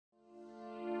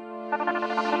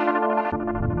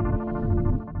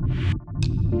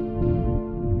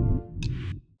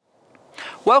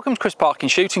Welcome to Chris Parkin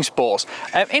Shooting Sports.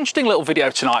 Interesting little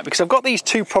video tonight because I've got these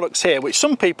two products here which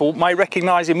some people may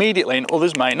recognise immediately and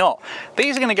others may not.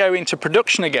 These are going to go into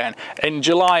production again in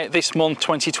July this month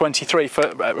 2023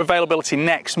 for availability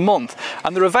next month,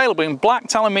 and they're available in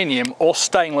blacked aluminium or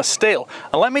stainless steel.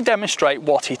 And let me demonstrate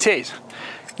what it is.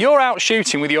 You're out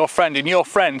shooting with your friend and your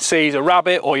friend sees a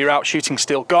rabbit, or you're out shooting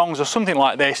steel gongs or something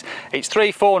like this. It's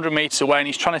 300-400 metres away and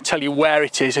he's trying to tell you where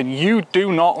it is, and you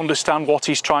do not understand what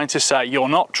he's trying to say. You're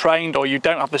not trained, or you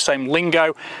don't have the same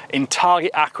lingo in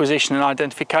target acquisition and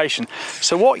identification.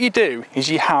 So what you do is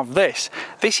you have this.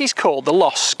 This is called the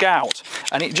Lost Scoute,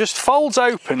 and it just folds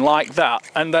open like that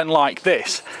and then like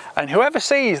this. And whoever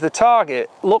sees the target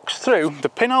looks through the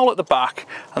pinhole at the back,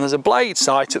 and there's a blade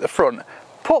sight at the front,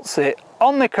 puts it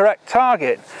on the correct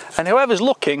target, and whoever's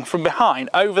looking from behind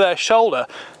over their shoulder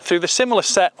through the similar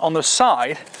set on the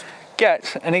side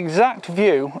gets an exact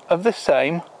view of the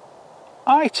same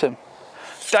item.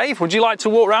 Dave, would you like to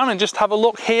walk around and just have a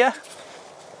look here?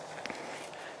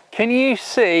 Can you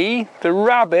see the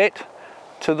rabbit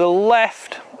to the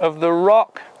left of the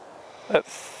rock at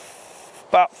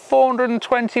about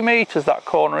 420 metres? That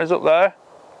corner is up there.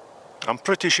 I'm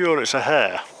pretty sure it's a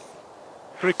hare.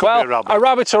 Well, a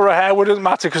rabbit or a hare wouldn't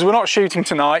matter because we're not shooting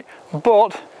tonight,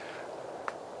 but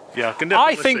yeah,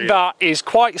 I think that is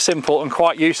quite simple and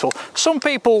quite useful. Some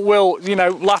people will, you know,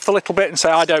 laugh a little bit and say,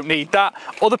 I don't need that.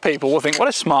 Other people will think, what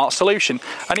a smart solution.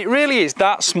 And it really is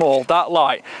that small, that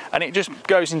light, and it just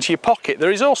goes into your pocket.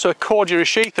 There is also a cordura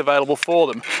sheath available for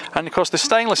them. And of course, the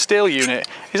stainless steel unit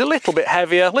is a little bit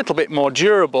heavier, a little bit more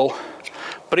durable,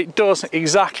 but it does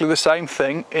exactly the same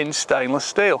thing in stainless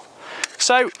steel.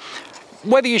 So,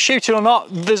 whether you're shooting or not,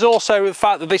 there's also the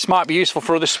fact that this might be useful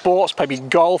for other sports, maybe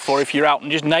golf, or if you're out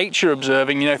and just nature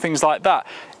observing, you know, things like that.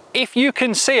 If you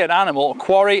can see an animal, a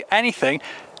quarry, anything,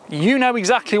 you know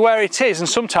exactly where it is, and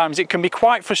sometimes it can be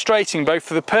quite frustrating both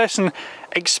for the person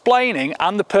explaining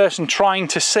and the person trying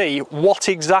to see what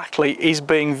exactly is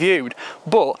being viewed.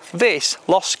 But this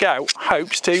Lost Scoute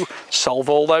hopes to solve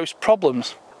all those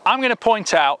problems. I'm going to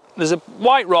point out there's a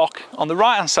white rock on the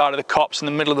right hand side of the copse in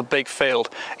the middle of the big field.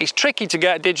 It's tricky to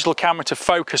get a digital camera to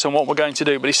focus on what we're going to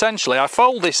do, but essentially I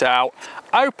fold this out,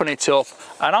 open it up,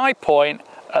 and I point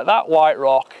at that white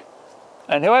rock,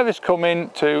 and whoever's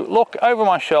coming to look over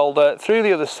my shoulder through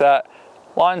the other set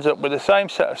lines up with the same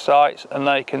set of sights and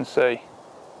they can see.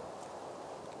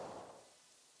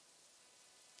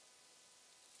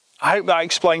 I hope that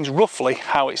explains roughly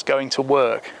how it's going to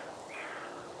work.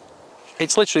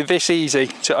 It's literally this easy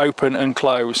to open and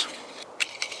close.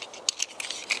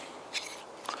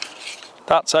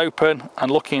 That's open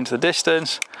and looking into the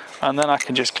distance, and then I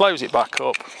can just close it back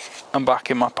up and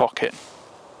back in my pocket.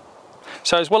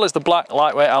 So as well as the black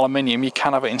lightweight aluminium, you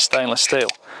can have it in stainless steel.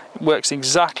 It works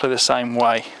exactly the same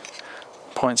way.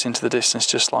 Points into the distance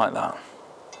just like that.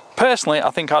 Personally, I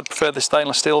think I'd prefer the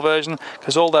stainless steel version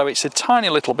because although it's a tiny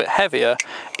little bit heavier,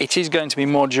 it is going to be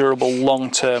more durable long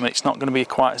term. It's not going to be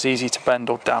quite as easy to bend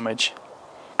or damage.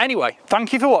 Anyway,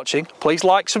 thank you for watching. Please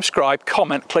like, subscribe,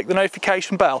 comment, click the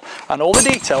notification bell, and all the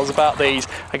details about these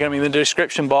are going to be in the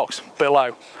description box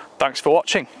below. Thanks for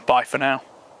watching. Bye for now.